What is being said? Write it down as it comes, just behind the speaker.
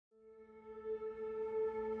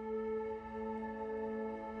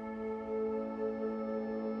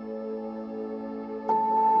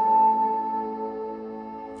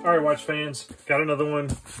All right, watch fans, got another one.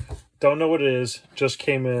 Don't know what it is, just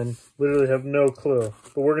came in. Literally have no clue,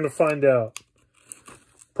 but we're gonna find out.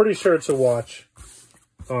 Pretty sure it's a watch,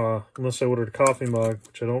 unless I ordered a coffee mug,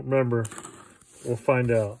 which I don't remember. We'll find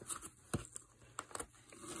out.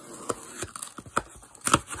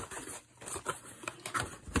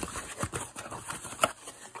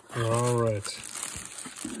 All right.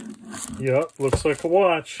 Yep, looks like a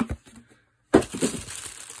watch.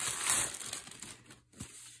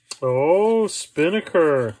 Oh,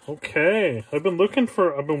 Spinnaker. Okay. I've been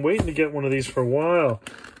waiting to get one of these for a while.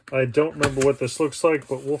 I don't remember what this looks like,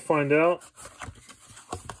 but we'll find out.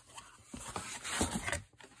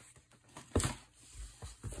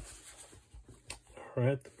 All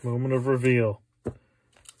right, the moment of reveal.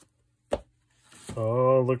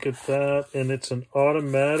 Oh, look at that. And it's an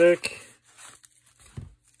automatic.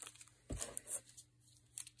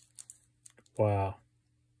 Wow.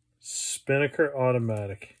 Spinnaker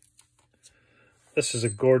automatic. This is a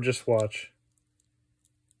gorgeous watch.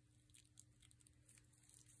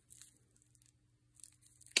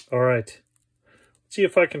 All right. Let's see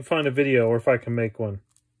if I can find a video or if I can make one.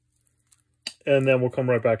 And then we'll come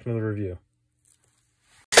right back into the review.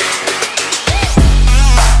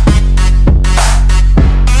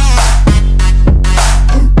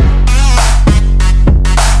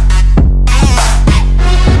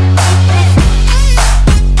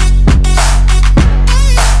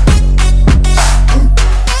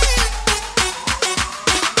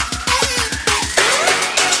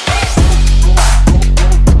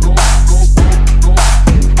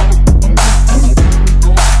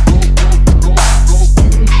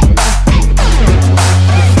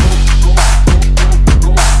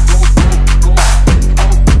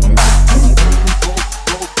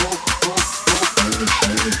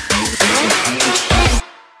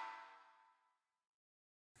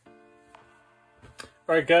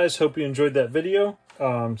 Alright guys, hope you enjoyed that video.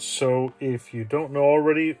 So if you don't know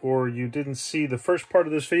already or you didn't see the first part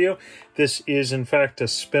of this video, this is in fact a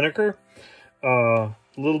Spinnaker. A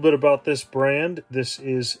little bit about this brand. This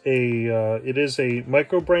is it is a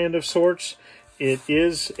micro brand of sorts. It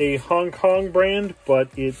is a Hong Kong brand, but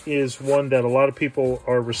it is one that a lot of people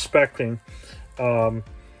are respecting.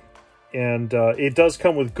 It does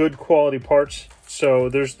come with good quality parts. So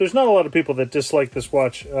there's not a lot of people that dislike this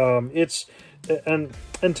watch.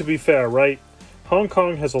 And to be fair, right, Hong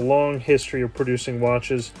Kong has a long history of producing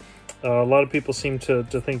watches. A lot of people seem to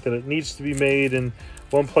think that it needs to be made in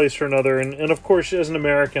one place or another. And of course, as an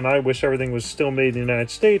American, I wish everything was still made in the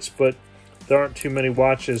United States, but there aren't too many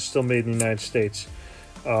watches still made in the United States.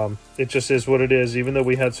 It just is what it is, even though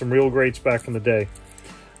we had some real greats back in the day.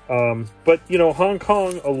 But, you know, Hong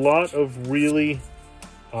Kong, a lot of really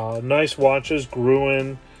nice watches grew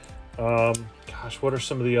in. Gosh, what are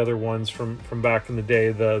some of the other ones from back in the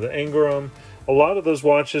day? The Ingram. A lot of those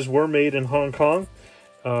watches were made in Hong Kong.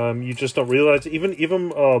 You just don't realize. Even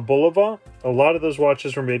Bulova, a lot of those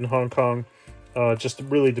watches were made in Hong Kong. Just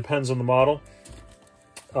really depends on the model.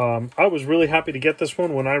 I was really happy to get this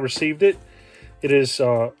one when I received it. It is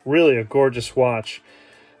really a gorgeous watch.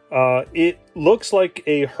 It looks like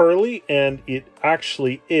a Hurley, and it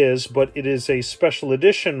actually is, but it is a special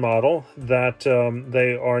edition model that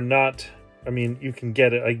they are not. I mean, you can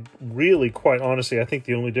get it. I really, quite honestly, I think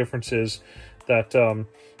the only difference is that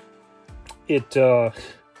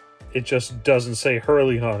it just doesn't say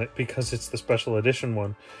Hurley on it because it's the special edition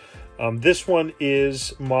one. This one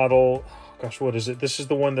is model. Gosh, what is it? This is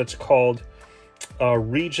the one that's called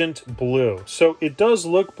Regent Blue. So it does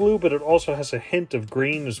look blue, but it also has a hint of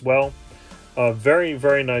green as well. Very,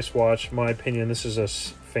 very nice watch, in my opinion. This is a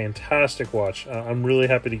fantastic watch. I'm really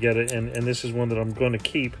happy to get it, and this is one that I'm going to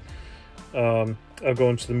keep. I'll go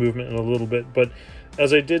into the movement in a little bit, but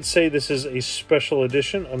as I did say, this is a special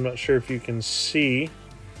edition. I'm not sure if you can see.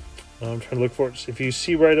 I'm trying to look for it. If you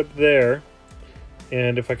see right up there,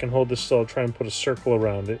 and if I can hold this still, I'll try and put a circle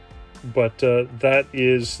around it. But that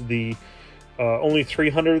is the only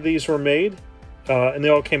 300 of these were made, and they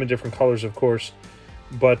all came in different colors, of course.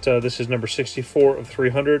 But this is number 64 of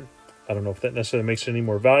 300. I don't know if that necessarily makes it any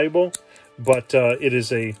more valuable, but it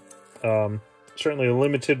is a certainly a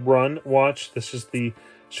limited run watch. This is the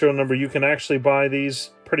serial number. You can actually buy these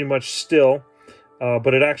pretty much still,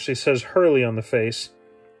 but it actually says Hurley on the face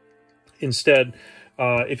instead.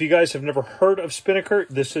 If you guys have never heard of Spinnaker,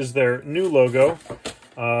 this is their new logo.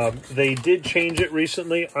 They did change it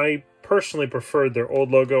recently. I personally preferred their old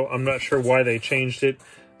logo. I'm not sure why they changed it.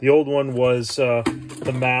 The old one was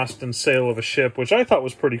the mast and sail of a ship, which I thought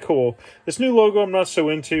was pretty cool. This new logo I'm not so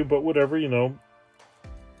into, but whatever, you know.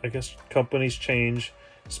 I guess companies change,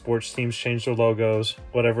 sports teams change their logos,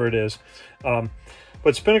 whatever it is.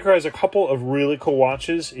 But Spinnaker has a couple of really cool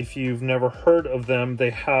watches. If you've never heard of them, they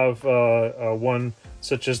have one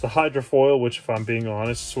such as the Hydrofoil, which, if I'm being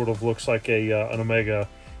honest, sort of looks like an Omega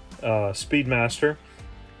Speedmaster.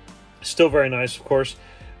 Still very nice, of course.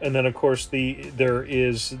 And then, of course, there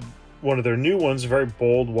is one of their new ones, a very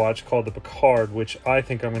bold watch called the Picard, which I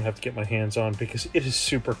think I'm going to have to get my hands on because it is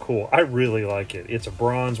super cool. I really like it. It's a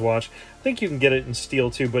bronze watch. I think you can get it in steel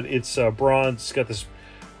too, but it's bronze. It's got this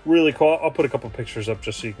really cool... I'll put a couple pictures up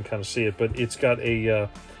just so you can kind of see it, but it's got a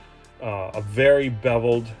very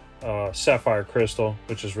beveled sapphire crystal,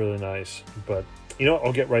 which is really nice. But, you know,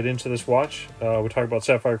 I'll get right into this watch. We're talking about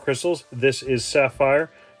sapphire crystals. This is sapphire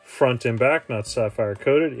front and back, not sapphire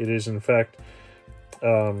coated. It is, in fact...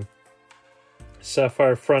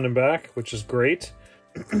 sapphire front and back, which is great.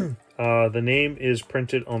 The name is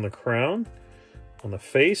printed on the crown, on the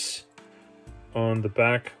face, on the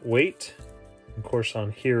back weight, of course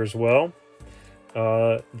on here as well.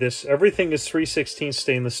 Everything is 3/16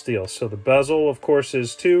 stainless steel. So the bezel, of course,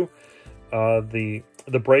 is too. The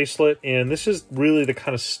bracelet, and this is really the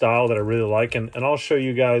kind of style that I really like. And I'll show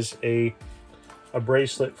you guys a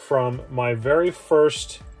bracelet from my very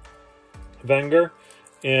first Wenger.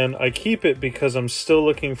 And I keep it because I'm still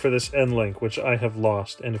looking for this end link, which I have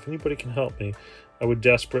lost. And if anybody can help me, I would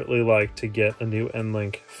desperately like to get a new end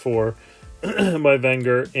link for my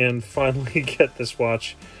Wenger and finally get this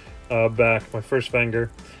watch back, my first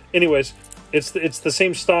Wenger. Anyways, it's the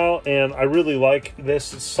same style, and I really like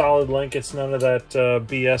this. It's solid link. It's none of that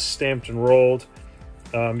BS stamped and rolled.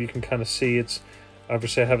 You can kind of see it's...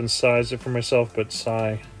 Obviously, I haven't sized it for myself, but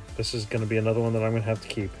this is going to be another one that I'm going to have to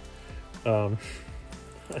keep.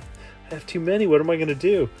 I have too many. What am I going to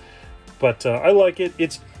do? But I like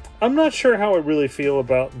it. I'm not sure how I really feel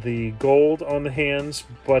about the gold on the hands,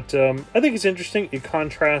 but I think it's interesting. It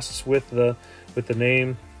contrasts with the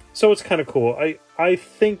name, so it's kind of cool. I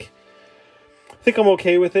think I'm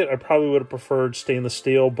okay with it. I probably would have preferred stainless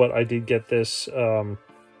steel, but I did get this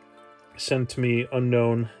sent to me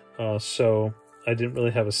unknown, so I didn't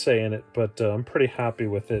really have a say in it. But I'm pretty happy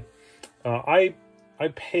with it. I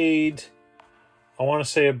paid... I want to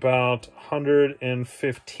say about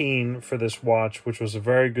 $115 for this watch, which was a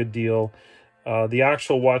very good deal. The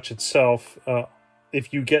actual watch itself,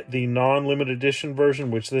 if you get the non-limited edition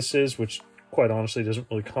version, which this is, which quite honestly doesn't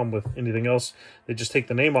really come with anything else, they just take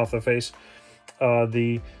the name off the face.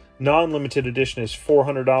 The non-limited edition is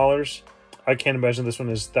 $400. I can't imagine this one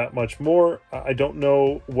is that much more. I don't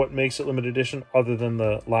know what makes it limited edition other than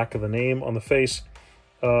the lack of the name on the face.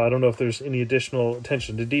 I don't know if there's any additional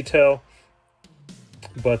attention to detail.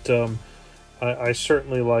 But I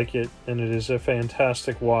certainly like it, and it is a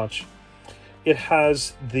fantastic watch. It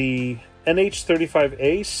has the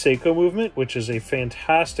NH35A Seiko movement, which is a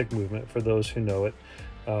fantastic movement for those who know it.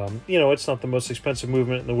 You know, it's not the most expensive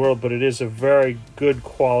movement in the world, but it is a very good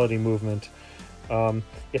quality movement.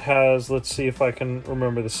 It has, let's see if I can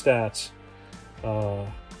remember the stats.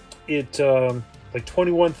 Like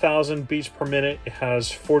 21,000 beats per minute. It has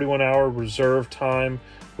 41-hour reserve time,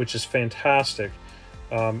 which is fantastic.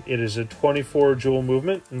 It is a 24 jewel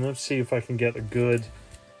movement, and let's see if I can get a good...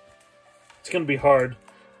 It's going to be hard,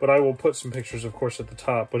 but I will put some pictures, of course, at the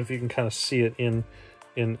top. But if you can kind of see it in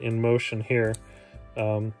motion here,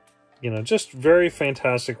 you know, just very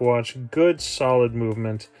fantastic watch. Good, solid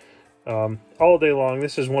movement all day long.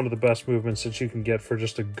 This is one of the best movements that you can get for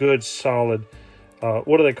just a good, solid,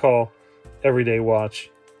 what do they call, everyday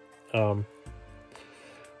watch. But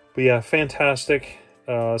yeah, fantastic.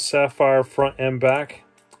 Sapphire front and back.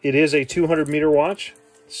 It is a 200 meter watch,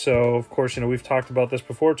 so of course, you know, we've talked about this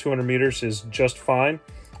before. 200 meters is just fine.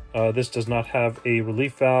 This does not have a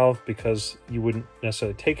relief valve because you wouldn't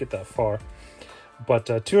necessarily take it that far,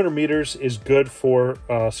 but 200 meters is good for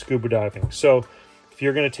scuba diving. So if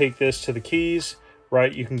you're going to take this to the Keys,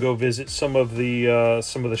 right, you can go visit some of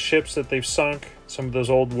the ships that they've sunk, some of those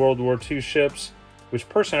old World War II ships, which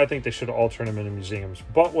personally I think they should all turn them into museums,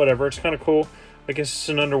 but whatever, it's kind of cool. I guess it's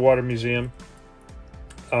an underwater museum.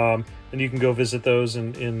 And you can go visit those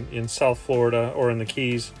in South Florida or in the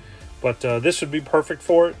Keys. But this would be perfect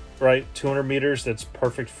for it, right? 200 meters, that's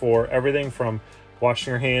perfect for everything from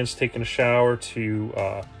washing your hands, taking a shower,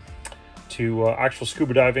 to actual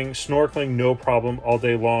scuba diving, snorkeling, no problem all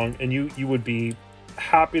day long. And you would be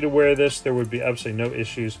happy to wear this. There would be absolutely no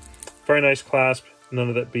issues. Very nice clasp, none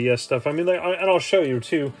of that BS stuff. I mean, and I'll show you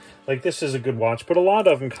too, like this is a good watch, but a lot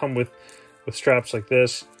of them come with straps like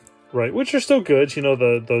this, right, which are still good. You know,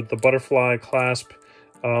 the butterfly clasp.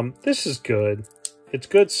 This is good. It's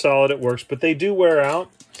good, solid, it works, but they do wear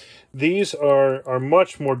out. These are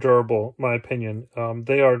much more durable, in my opinion.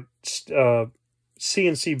 They are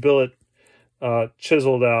CNC billet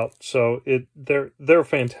chiseled out. So they're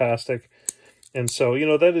fantastic. And so, you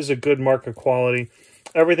know, that is a good mark of quality.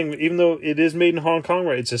 Everything, even though it is made in Hong Kong,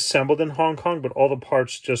 right? It's assembled in Hong Kong, but all the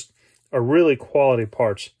parts just are really quality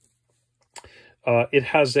parts. It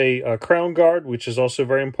has a crown guard, which is also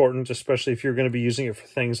very important, especially if you're going to be using it for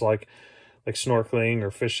things like snorkeling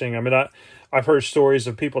or fishing. I mean, I've heard stories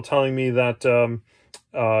of people telling me that, you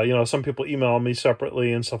know, some people email me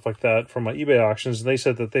separately and stuff like that from my eBay auctions, and they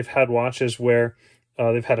said that they've had watches where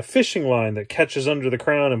they've had a fishing line that catches under the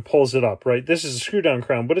crown and pulls it up, right? This is a screw-down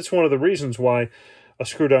crown, but it's one of the reasons why a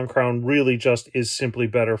screw-down crown really just is simply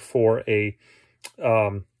better for a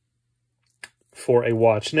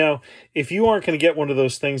watch. Now, if you aren't going to get one of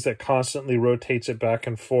those things that constantly rotates it back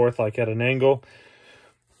and forth, like at an angle,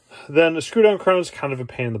 then a screw-down crown is kind of a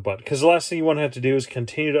pain in the butt, because the last thing you want to have to do is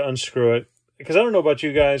continue to unscrew it. Because I don't know about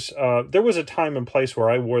you guys, there was a time and place where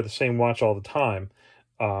I wore the same watch all the time,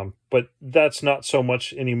 but that's not so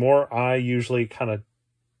much anymore. I usually kind of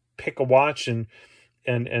pick a watch and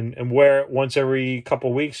wear it once every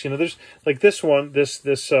couple weeks. You know, there's like this one, this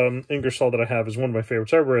Ingersoll that I have is one of my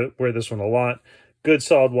favorites. I wear this one a lot. Good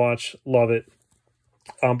solid watch, love it.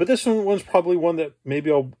 But this one's probably one that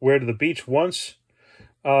maybe I'll wear to the beach once,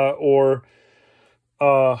 or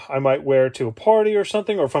I might wear to a party or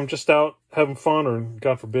something, or if I'm just out having fun, or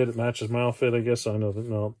God forbid it matches my outfit, I guess. I know that,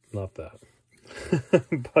 no, not that.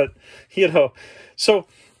 But, you know, so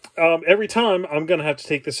every time I'm going to have to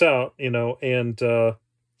take this out, you know, and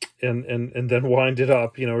then wind it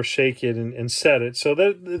up, you know, or shake it and set it. So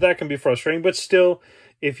that can be frustrating, but still,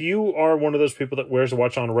 if you are one of those people that wears a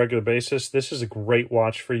watch on a regular basis, this is a great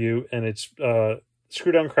watch for you. And it's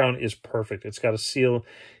screw-down crown is perfect. It's got a seal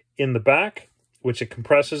in the back, which it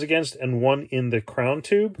compresses against, and one in the crown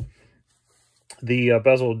tube. The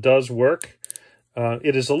bezel does work.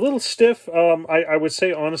 It is a little stiff. I would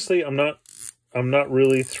say, honestly, I'm not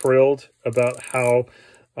really thrilled about how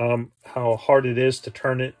hard it is to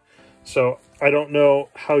turn it. So I don't know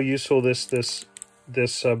how useful this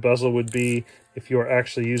bezel would be if you are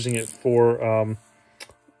actually using it for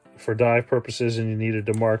dive purposes and you needed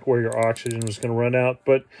to mark where your oxygen was going to run out.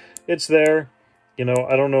 But it's there. You know,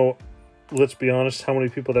 I don't know, let's be honest, how many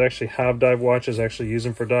people that actually have dive watches actually use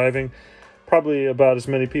them for diving. Probably about as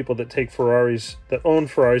many people that take Ferraris, that own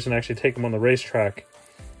Ferraris and actually take them on the racetrack.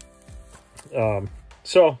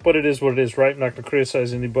 So, but it is what it is, right? I'm not going to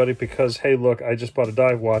criticize anybody because, hey, look, I just bought a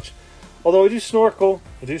dive watch. Although I do snorkel,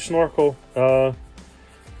 but,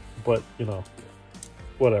 you know,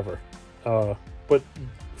 whatever. But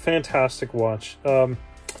fantastic watch.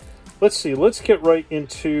 Let's see, let's get right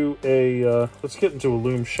into a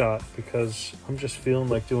loom shot, because I'm just feeling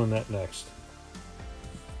like doing that next.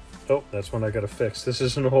 Oh, that's one I gotta fix. This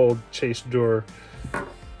is an old Chase door. Okay.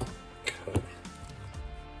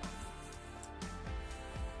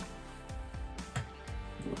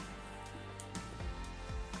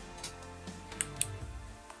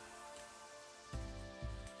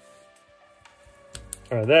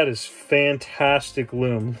 All right, that is fantastic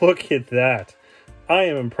loom. Look at that. I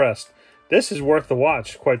am impressed. This is worth the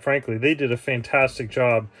watch, quite frankly. They did a fantastic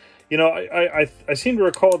job. You know, I seem to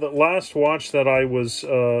recall that last watch that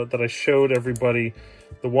I showed everybody,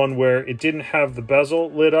 the one where it didn't have the bezel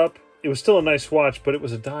lit up. It was still a nice watch, but it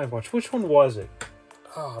was a dive watch. Which one was it?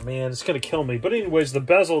 Oh man, it's gonna kill me. But anyways, the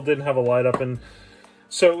bezel didn't have a light up, and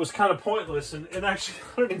so it was kind of pointless. And actually,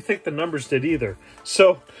 I don't even think the numbers did either.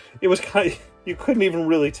 So it was kind of, you couldn't even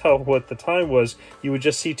really tell what the time was. You would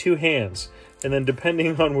just see two hands, and then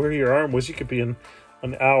depending on where your arm was, you could be an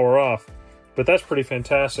hour off. But that's pretty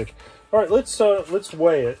fantastic. All right, let's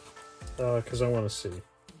weigh it, because I want to see.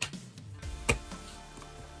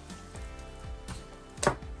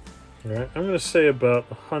 All right, I'm going to say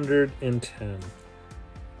about 110.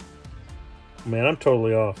 Man, I'm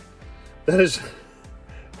totally off. That is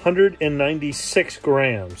 196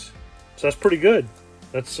 grams. So that's pretty good.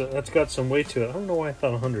 That's got some weight to it. I don't know why I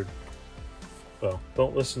thought 100. Well,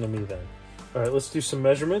 don't listen to me then. All right, let's do some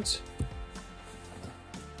measurements.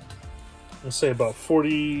 Let's say about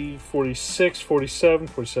 40, 46, 47.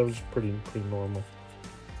 47 is pretty normal.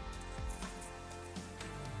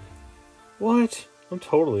 What? I'm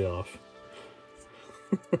totally off.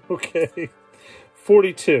 Okay.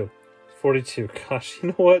 42. 42. Gosh, you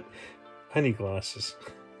know what? I need glasses.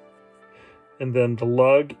 And then the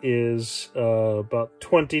lug is about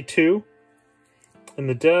 22. And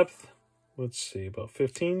the depth, let's see, about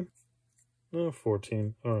 15? No,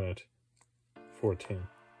 14. All right. 14.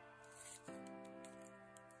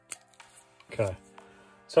 Okay,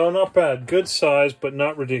 so not bad. Good size, but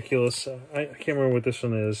not ridiculous. I can't remember what this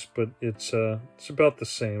one is, but it's about the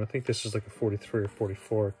same. I think this is like a 43 or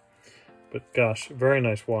 44. But gosh, very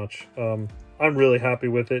nice watch. I'm really happy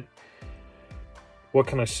with it. What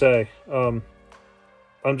can I say? I'm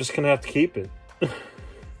just going to have to keep it.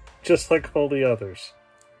 Just like all the others.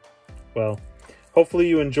 Well, hopefully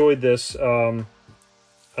you enjoyed this. I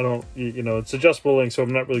don't, you know, it's adjustable length, so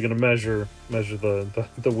I'm not really going to measure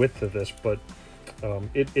the width of this, but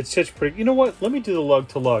it sits pretty. You know what? Let me do the lug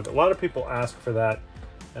to lug. A lot of people ask for that,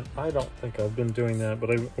 and I don't think I've been doing that,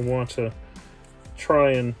 but I want to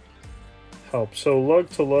try and help. So lug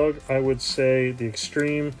to lug, I would say the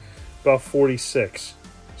extreme about 46.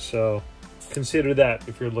 So consider that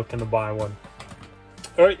if you're looking to buy one.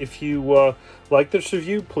 All right, if you like this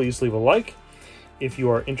review, please leave a like. If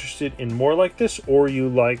you are interested in more like this, or you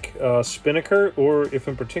like Spinnaker, or if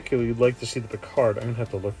in particular you'd like to see the Picard, I'm going to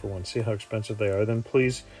have to look for one, see how expensive they are, then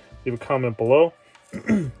please leave a comment below.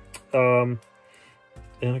 And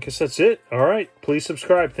I guess that's it. All right, please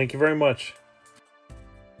subscribe. Thank you very much.